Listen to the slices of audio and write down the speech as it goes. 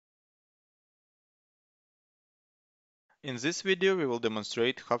In this video, we will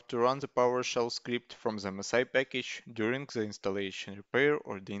demonstrate how to run the PowerShell script from the MSI package during the installation, repair,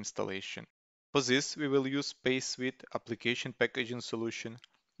 or deinstallation. For this, we will use PaySuite application packaging solution.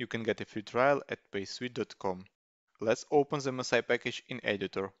 You can get a free trial at paysuite.com. Let's open the MSI package in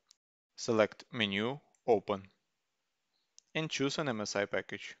editor. Select Menu, Open, and choose an MSI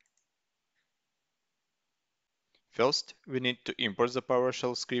package. First, we need to import the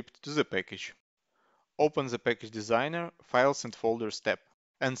PowerShell script to the package. Open the Package Designer, Files and Folders tab,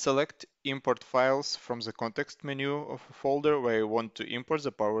 and select Import Files from the context menu of a folder where you want to import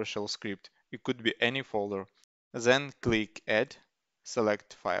the PowerShell script. It could be any folder. Then click Add,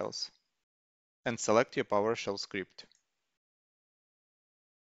 select Files, and select your PowerShell script.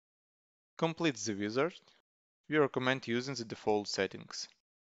 Complete the wizard. We recommend using the default settings.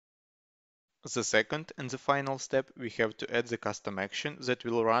 The second and the final step, we have to add the custom action that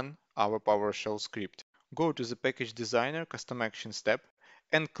will run our PowerShell script. Go to the Package Designer Custom Actions tab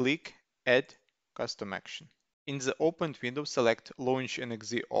and click Add Custom Action. In the opened window, select Launch an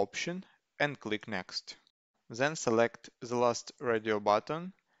 .exe option and click Next. Then select the last radio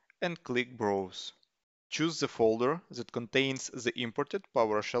button and click Browse. Choose the folder that contains the imported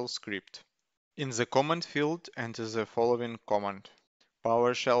PowerShell script. In the command field, enter the following command: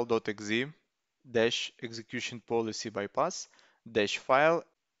 PowerShell.exe -execution policy bypass -file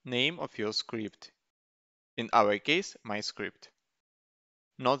name of your script. In our case, my script.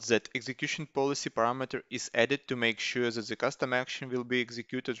 Note that execution policy parameter is added to make sure that the custom action will be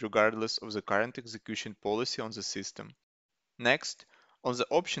executed regardless of the current execution policy on the system. Next, on the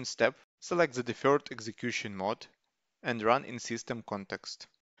Options tab, select the deferred execution mode and run in system context.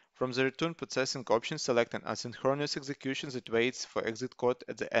 From the return processing option, select an asynchronous execution that waits for exit code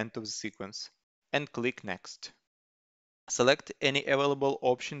at the end of the sequence, and click Next. Select any available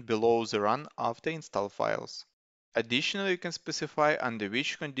option below the Run after install files. Additionally, you can specify under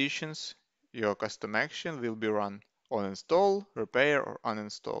which conditions your custom action will be run: on install, repair, or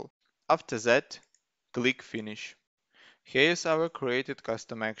uninstall. After that, click Finish. Here is our created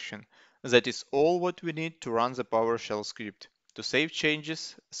custom action. That is all what we need to run the PowerShell script. To save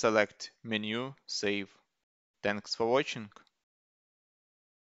changes, select Menu, Save. Thanks for watching.